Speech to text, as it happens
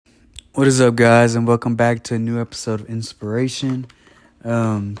What is up, guys, and welcome back to a new episode of Inspiration.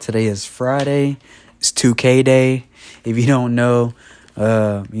 Today is Friday. It's 2K Day. If you don't know,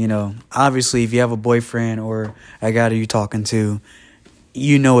 obviously, if you have a boyfriend or a guy that you're talking to,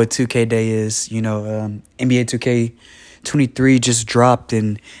 you know what 2K Day is. NBA 2K23 just dropped,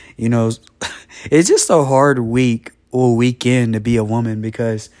 and, it's just a hard week or weekend to be a woman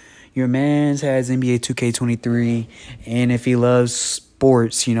because your man's has NBA 2K23, and if he loves sports,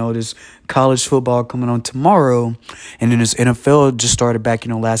 there's college football coming on tomorrow, and then this NFL just started back,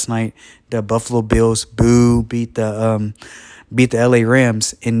 last night. The Buffalo Bills, beat the LA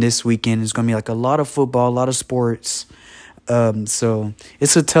Rams, and this weekend is gonna be like a lot of football, a lot of sports. So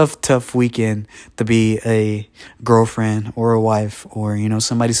it's a tough weekend to be a girlfriend or a wife or,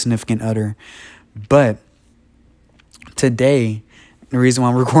 somebody's significant other. But today, the reason why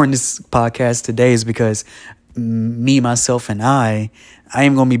I'm recording this podcast today is because me, myself, and I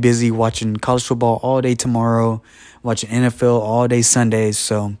am going to be busy watching college football all day tomorrow, watching NFL all day Sundays.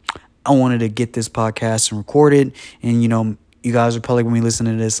 So I wanted to get this podcast and record it. And, you guys are probably going to be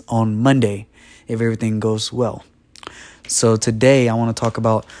listening to this on Monday if everything goes well. So today I want to talk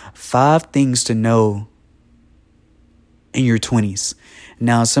about 5 things to know in your 20s.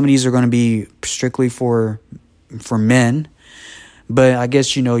 Now, some of these are going to be strictly for men. But I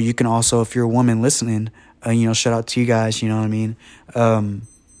guess, you can also, if you're a woman listening, shout out to you guys, you know what I mean?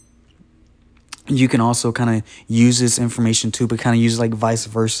 You can also kind of use this information too, but kind of use like vice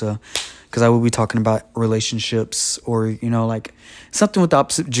versa. Because I will be talking about relationships or, something with the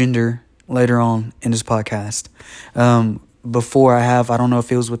opposite gender later on in this podcast. Before I don't know if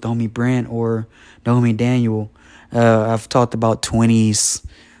it was with the homie Brent or the homie Daniel, I've talked about 20s.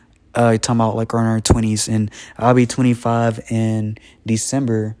 Talking about like around our 20s, and I'll be 25 in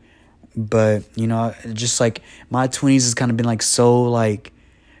December. But just like my 20s has kind of been like so like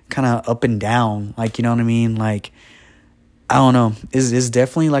kind of up and down, like, you know what I mean? Like, I don't know. It's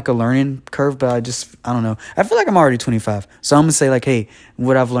definitely like a learning curve, but I don't know. I feel like I'm already 25, so I'm gonna say like, hey,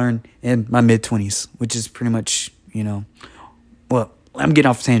 what I've learned in my mid 20s, which is pretty much, well, I'm getting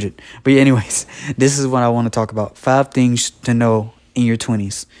off a tangent, but yeah, anyways, this is what I want to talk about: 5 things to know in your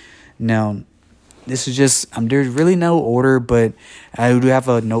 20s. Now, this is just, there's really no order, but I do have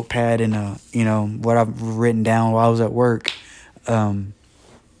a notepad and, what I've written down while I was at work.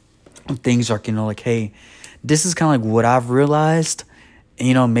 Things are, like, hey, this is kind of like what I've realized.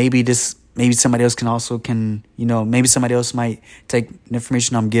 And, maybe somebody else maybe somebody else might take the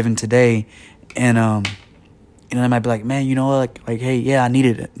information I'm giving today and, they might be like, man, hey, yeah, I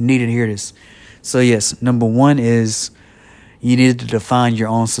needed to hear this. So, yes, number 1 is, you need to define your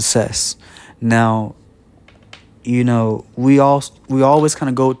own success. Now, we always kind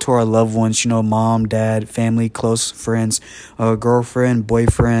of go to our loved ones, mom, dad, family, close friends, girlfriend,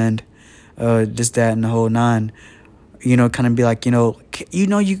 boyfriend, this, that, and the whole 9. Kind of be like, you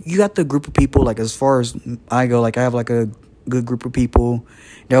got the group of people, like as far as I go, like I have like a good group of people.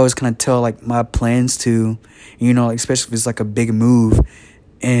 They always kind of tell like my plans to, especially if it's like a big move,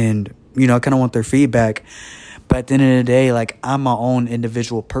 and, I kind of want their feedback. But at the end of the day, like, I'm my own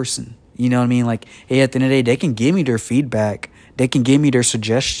individual person. You know what I mean? Like, hey, at the end of the day, they can give me their feedback. They can give me their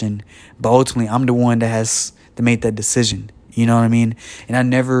suggestion. But ultimately, I'm the one that has to make that decision. You know what I mean? And I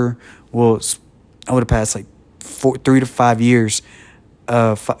would have passed like 3 to 5 years.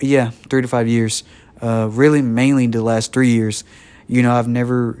 3 to 5 years. Really, mainly the last 3 years. I've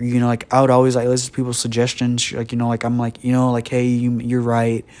never, like, I would always, like, listen to people's suggestions. Like, like, I'm like, like, hey, you're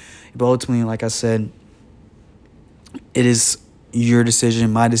right. But ultimately, like I said, it is your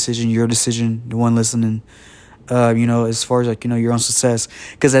decision, my decision, your decision, the one listening, as far as like, your own success.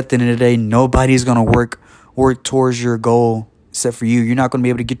 Because at the end of the day, nobody's going to work towards your goal except for you. You're not going to be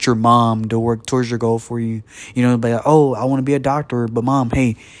able to get your mom to work towards your goal for you. Like, oh, I want to be a doctor, but mom,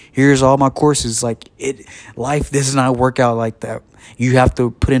 hey, here's all my courses. Like, life does not work out like that. You have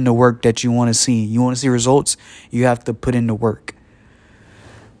to put in the work that you want to see. You want to see results, you have to put in the work.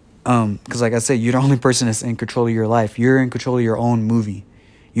 Because like I said, you're the only person that's in control of your life. You're in control of your own movie.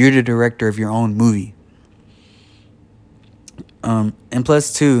 You're the director of your own movie. And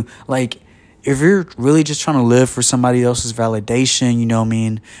plus too, like, if you're really just trying to live for somebody else's validation,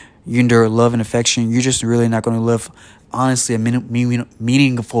 you're under love and affection, you're just really not going to live, honestly, a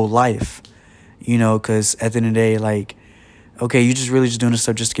meaningful life. Because at the end of the day, like, okay, you're just really just doing this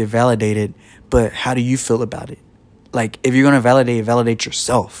stuff just to get validated, but how do you feel about it? Like, if you're going to validate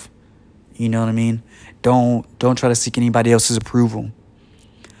yourself. You know what I mean? Don't try to seek anybody else's approval.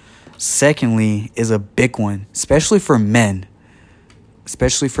 Secondly is a big one, especially for men.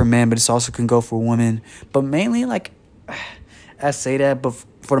 But it also can go for women. But mainly, like, I say that, but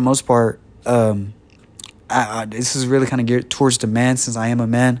for the most part, this is really kind of geared towards the man, since I am a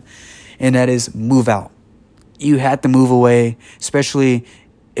man, and that is move out. You have to move away, especially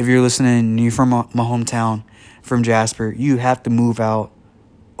if you're listening and you're from my hometown, from Jasper. You have to move out,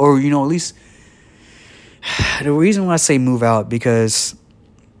 or at least the reason why I say move out, because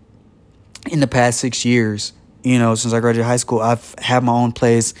in the past 6 years, since I graduated high school, I've had my own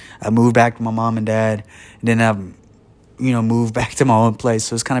place. I moved back to my mom and dad, and then I've moved back to my own place.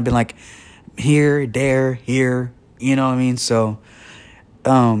 So it's kind of been like here, there, here, you know what I mean? So,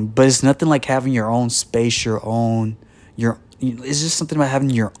 but it's nothing like having your own space, it's just something about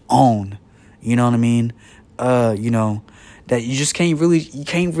having your own, you know what I mean? That you just I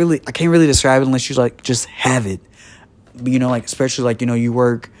can't really describe it unless you just have it. Especially you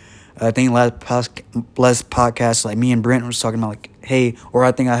work. I think last podcast, me and Brent was talking about hey, or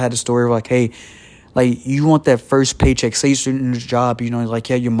I think I had a story of hey, you want that first paycheck. Say you're starting a job,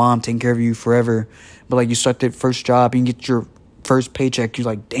 your mom taking care of you forever, but you start that first job, you get your first paycheck,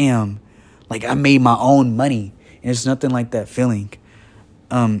 you're damn, I made my own money, and it's nothing like that feeling.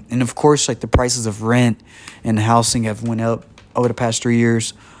 And of course, the prices of rent and housing have went up over the past 3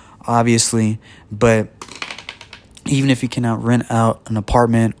 years, obviously, but even if you cannot rent out an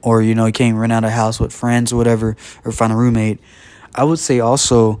apartment, or you can't rent out a house with friends or whatever, or find a roommate, I would say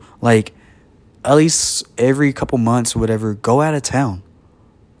also at least every couple months or whatever, go out of town.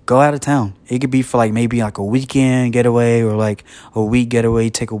 It could be for maybe a weekend getaway, or a week getaway,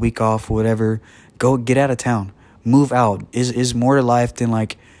 take a week off or whatever. Go get out of town. Move out. Is more to life than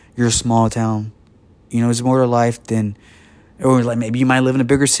your small town. It's more to life than, or maybe you might live in a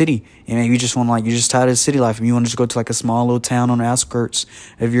bigger city, and maybe you just want you're just tired of city life, and you want to just go to a small little town on the outskirts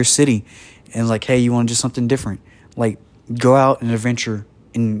of your city, and hey, you want to do something different. Go out and adventure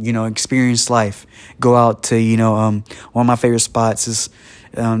and experience life. Go out to one of my favorite spots is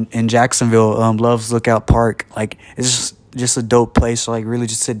in Jacksonville, Love's Lookout Park. It's just a dope place to really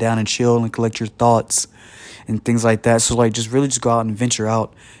just sit down and chill and collect your thoughts and things like that. So just really just go out and venture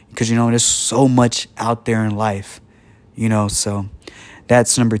out, because there's so much out there in life. So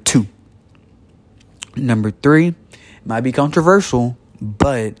that's number 2. Number 3 might be controversial,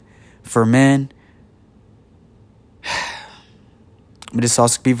 but for men, but this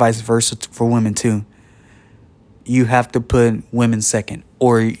also could be vice versa for women too. You have to put women second,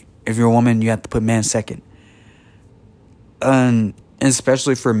 or if you're a woman, you have to put men second. And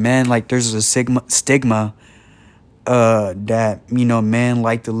especially for men, there's a stigma that men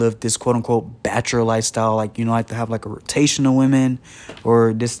like to live this quote unquote bachelor lifestyle, like to have a rotation of women,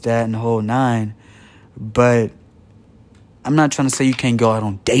 or this, that, and the whole 9. But I'm not trying to say you can't go out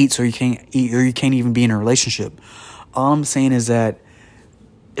on dates, or you can't eat, or you can't even be in a relationship. All I'm saying is that,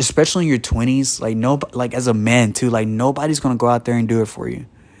 especially in your 20s, as a man too, nobody's gonna go out there and do it for you.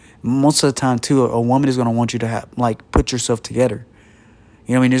 Most of the time too, a woman is gonna want you to have put yourself together.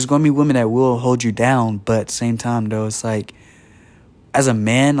 There's gonna be women that will hold you down, but at the same time though, it's as a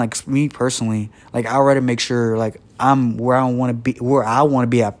man, me personally, I'd rather make sure I'm where I want to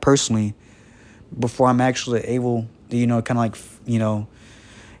be at personally, before I'm actually able to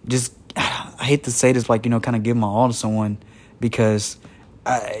just, I hate to say this, kind of give my all to someone, because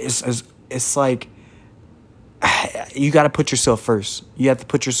it's you got to put yourself first. You have to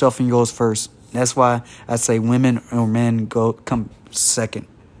put yourself and goals first. That's why I say women or men come second,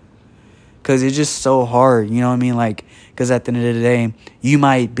 because it's just so hard. You know what I mean? Because at the end of the day, you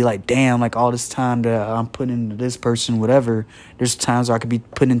might be damn, all this time that I'm putting into this person, whatever. There's times where I could be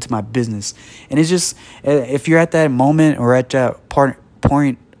putting into my business, and it's just, if you're at that moment, or at that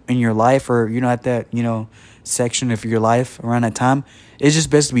point in your life, or at that section of your life around that time, it's just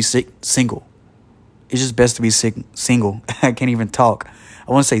best to be single. It's just best to be single. I can't even talk.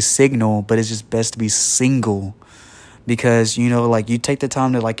 I want to say signal, but it's just best to be single, because you take the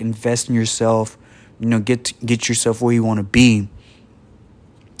time to invest in yourself, get yourself where you want to be,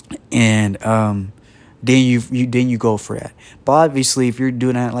 and then you go for that. But obviously, if you're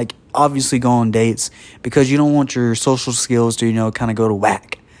doing that, obviously go on dates, because you don't want your social skills to kind of go to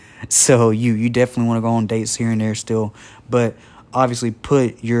whack. So you definitely want to go on dates here and there still, but obviously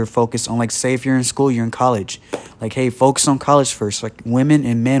put your focus on, say if you're in school, you're in college, hey, focus on college first. Women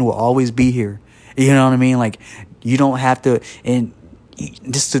and men will always be here. You know what I mean? You don't have to, and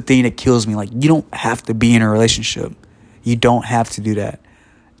this is the thing that kills me. You don't have to be in a relationship. You don't have to do that.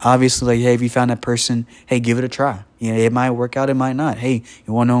 Obviously, hey, if you found that person, hey, give it a try. It might work out, it might not. Hey,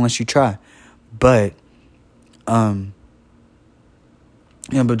 you won't know unless you try. But, but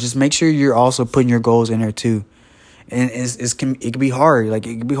just make sure you're also putting your goals in there too. And it can be hard. It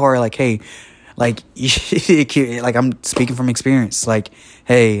can be hard. Hey, Like, like I'm speaking from experience. Like,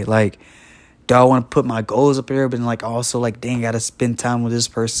 hey, like, do I want to put my goals up there? But then, like, also, like, dang, I got to spend time with this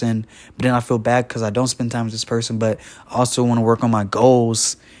person. But then I feel bad because I don't spend time with this person. But I also want to work on my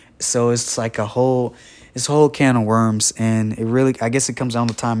goals. So it's like it's a whole can of worms. And it really, I guess it comes down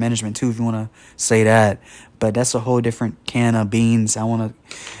to time management too, if you want to say that. But that's a whole different can of beans. I'd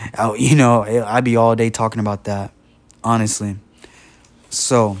be all day talking about that, honestly.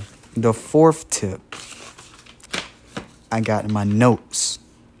 So the fourth tip I got in my notes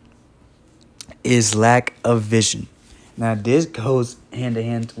is lack of vision. Now, this goes hand to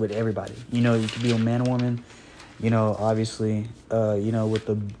hand with everybody. You could be a man or woman, obviously, with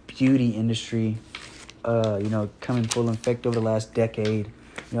the beauty industry, coming full effect over the last decade.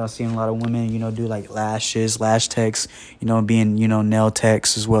 I've seen a lot of women, do like lashes, lash techs, being, nail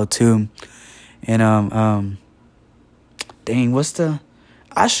techs as well too. And, dang,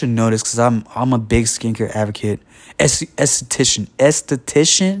 I should know this because I'm a big skincare advocate. Esthetician.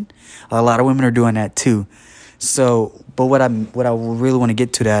 A lot of women are doing that too. So, but what I really want to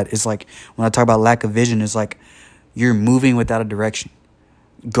get to that is like when I talk about lack of vision is like you're moving without a direction.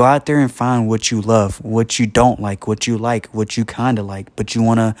 Go out there and find what you love, what you don't like, what you like, what you kind of like, but you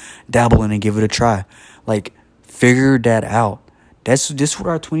want to dabble in and give it a try. Like, figure that out. This is what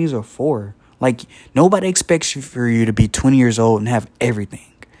our 20s are for. Like, nobody expects for you to be 20 years old and have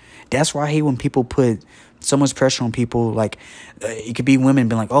everything. That's why I hate when people put so much pressure on people. Like, it could be women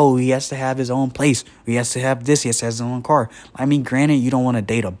being like, oh, he has to have his own place. He has to have this. He has to have his own car. I mean, granted, you don't want to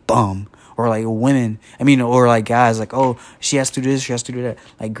date a bum. Or like women, or like guys, like, oh, she has to do this, she has to do that.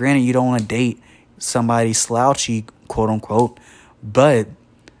 Like, granted, you don't want to date somebody slouchy, quote unquote. But,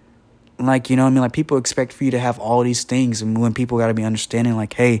 like, like people expect for you to have all these things. And when people got to be understanding,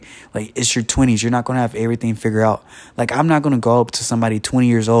 like, hey, like, it's your 20s. You're not going to have everything figured out. Like, I'm not going to go up to somebody 20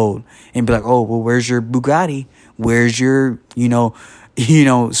 years old and be like, oh, well, where's your Bugatti? Where's your,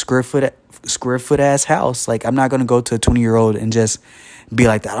 square foot ass house? Like, I'm not going to go to a 20-year-old and just be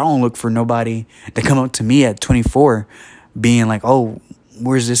like that. I don't look for nobody to come up to me at 24 being like, oh,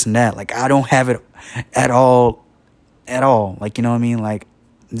 where's this and that? Like, I don't have it at all. Like, you know what I mean? Like,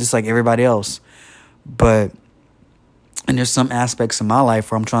 just like everybody else. And there's some aspects of my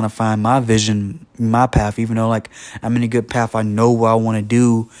life where I'm trying to find my vision, my path, even though, like, I'm in a good path. I know what I want to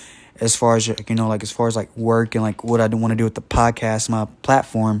do as far as, as far as, like, work and, like, what I want to do with the podcast, my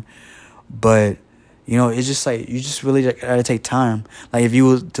platform. But it's just like, you just really gotta take time. Like, if you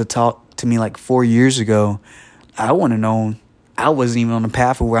were to talk to me like 4 years ago, I wouldn't have known. I wasn't even on the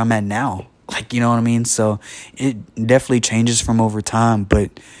path of where I'm at now. Like, you know what I mean? So it definitely changes from over time.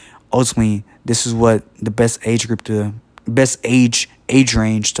 But ultimately, this is what the best age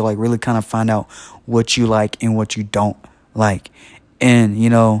range to like really kind of find out what you like and what you don't like. And,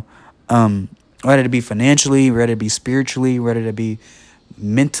 whether to be financially, whether to be spiritually, whether to be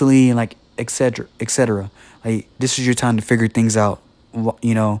mentally, like, etc. Like, this is your time to figure things out,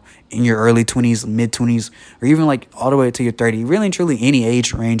 in your early 20s, mid 20s, or even like all the way to your 30s, really and truly any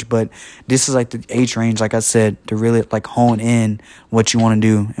age range. But this is like the age range, like I said, to really like hone in what you want to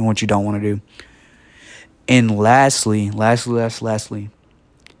do and what you don't want to do. And lastly,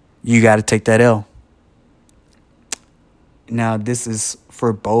 you got to take that L. Now, this is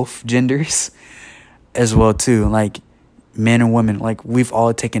for both genders as well too. Like, men and women, like, we've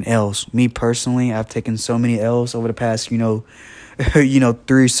all taken L's. Me personally, I've taken so many L's over the past, 3 or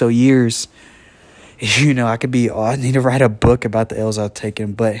so years. I need to write a book about the L's I've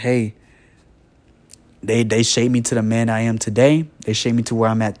taken. But hey, they shaped me to the man I am today. They shaped me to where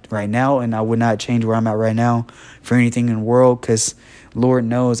I'm at right now, and I would not change where I'm at right now for anything in the world, because Lord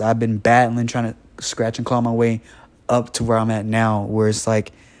knows I've been battling, trying to scratch and claw my way up to where I'm at now, where it's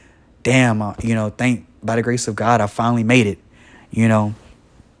like, damn, by the grace of God, I finally made it,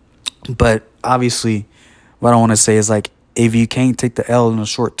 But obviously, what I want to say is, like, if you can't take the L in the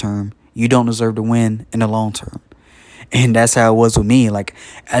short term, you don't deserve to win in the long term. And that's how it was with me. Like,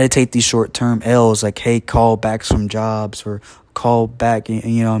 I had to take these short-term L's, like, hey, call back some jobs or call back,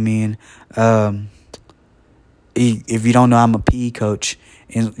 you know what I mean? If you don't know, I'm a PE coach,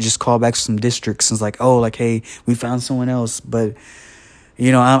 and just call back some districts. And it's like, oh, like, hey, we found someone else. But,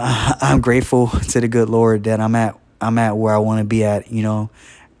 I'm grateful to the good Lord that I'm at where I want to be at, in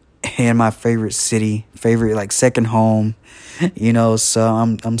my favorite city, like second home,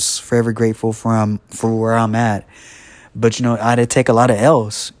 so I'm forever grateful for where I'm at. But, I had to take a lot of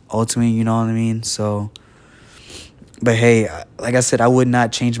L's, ultimately, you know what I mean? So, but hey, like I said, I would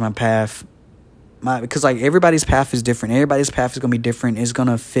not change my path. Because, like, everybody's path is different. Everybody's path is going to be different. It's going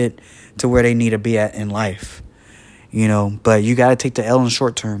to fit to where they need to be at in life. But you got to take the L in the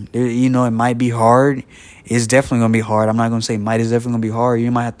short term. It might be hard. It's definitely going to be hard. I'm not going to say might is definitely going to be hard.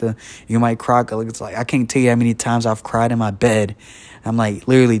 You might cry. It's like, I can't tell you how many times I've cried in my bed. I'm like,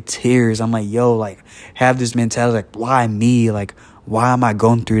 literally tears. I'm like, yo, like, have this mentality, like, why me? Like, why am I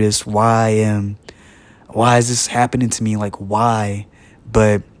going through this? Why is this happening to me? Like, why?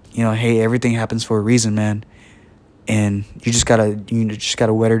 But, hey, everything happens for a reason, man. And you just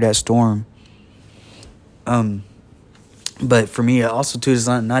gotta weather that storm. But for me, also too, it's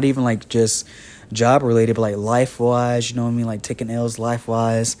not even like just job related, but like life wise, you know what I mean? Like taking L's life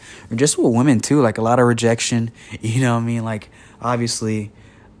wise, or just with women too, like a lot of rejection, you know what I mean? Like obviously,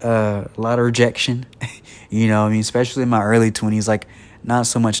 a lot of rejection, you know what I mean? Especially in my early 20s, like not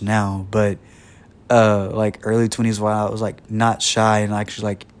so much now, but like early 20s while I was like not shy and actually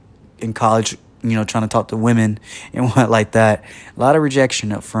like in college, trying to talk to women and what like that. A lot of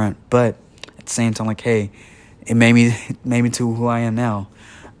rejection up front, but at the same time, like, hey, it made me to who I am now.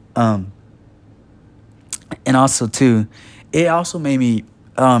 And also too, it also made me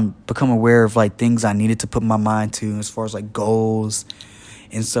become aware of like things I needed to put my mind to as far as like goals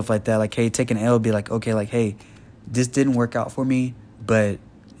and stuff like that. Like, hey, take an L, be like, okay, like, hey, this didn't work out for me, but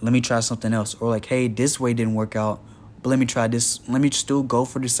let me try something else. Or like, hey, this way didn't work out, but let me try this. Let me still go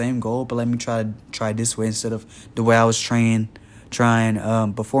for the same goal, but let me try this way instead of the way I was trying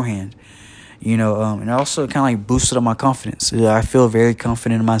beforehand. And it also kind of like boosted up my confidence. I feel very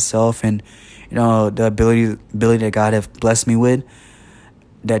confident in myself and, the ability that God have blessed me with,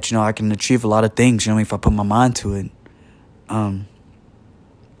 that, I can achieve a lot of things, if I put my mind to it. And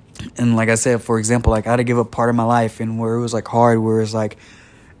like I said, for example, like I had to give up part of my life and where it was like hard, where it was like,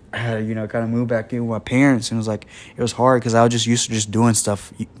 I had to, kind of move back in with my parents, and it was hard because I was just used to just doing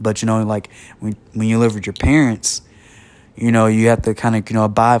stuff. But, like when you live with your parents, you have to kind of,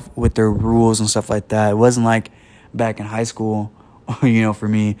 abide with their rules and stuff like that. It wasn't like back in high school, for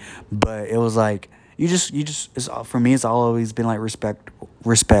me, but it was like, for me, it's always been like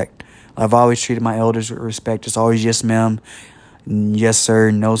respect. I've always treated my elders with respect. It's always yes, ma'am, yes, sir,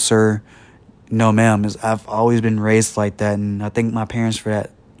 no, sir, no, ma'am. I've always been raised like that, and I thank my parents for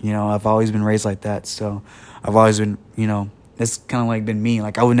that. I've always been raised like that, so I've always been, it's kind of like been me.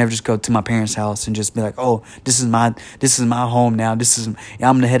 Like I would never just go to my parents' house and just be like, oh, this is my home now. I'm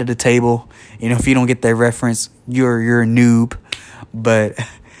the head of the table. If you don't get that reference, you're a noob. But,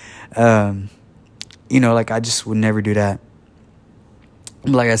 like I just would never do that.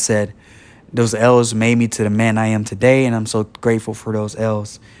 Like I said, those L's made me to the man I am today, and I'm so grateful for those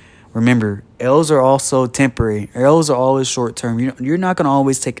L's. Remember, L's are also temporary. L's are always short term. You're not gonna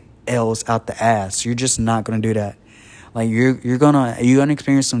always take L's out the ass. You're just not gonna do that. Like you're gonna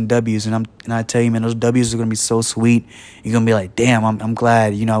experience some W's, and I tell you, man, those W's are gonna be so sweet. You're gonna be like, damn, I'm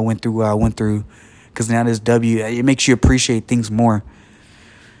glad I went through what I went through, because now this W, it makes you appreciate things more.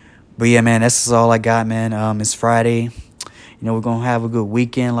 But yeah, man, that's all I got, man. It's Friday. We're gonna have a good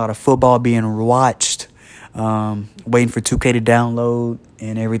weekend. A lot of football being watched. Waiting for 2K to download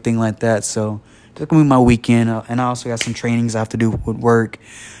and everything like that. So that's gonna be my weekend. And I also got some trainings I have to do with work.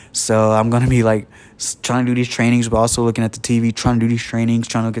 So I'm gonna be like trying to do these trainings, but also looking at the TV, trying to do these trainings,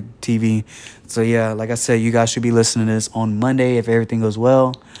 trying to look at the TV. So yeah, like I said, you guys should be listening to this on Monday if everything goes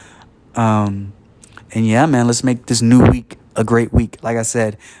well. And yeah, man, let's make this new week a great week. Like I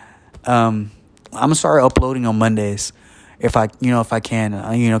said, I'm gonna start uploading on Mondays. If I can,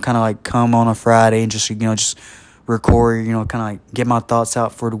 kind of like come on a Friday and just record, kind of like get my thoughts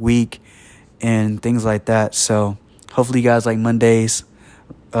out for the week and things like that. So hopefully you guys like Mondays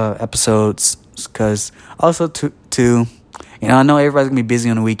episodes, because also too, I know everybody's gonna be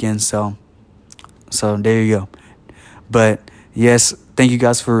busy on the weekends, so there you go. But yes, thank you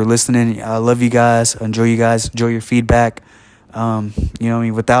guys for listening. I love you guys. Enjoy your feedback.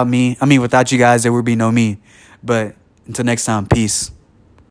 Without you guys, there would be no me. But until next time, peace.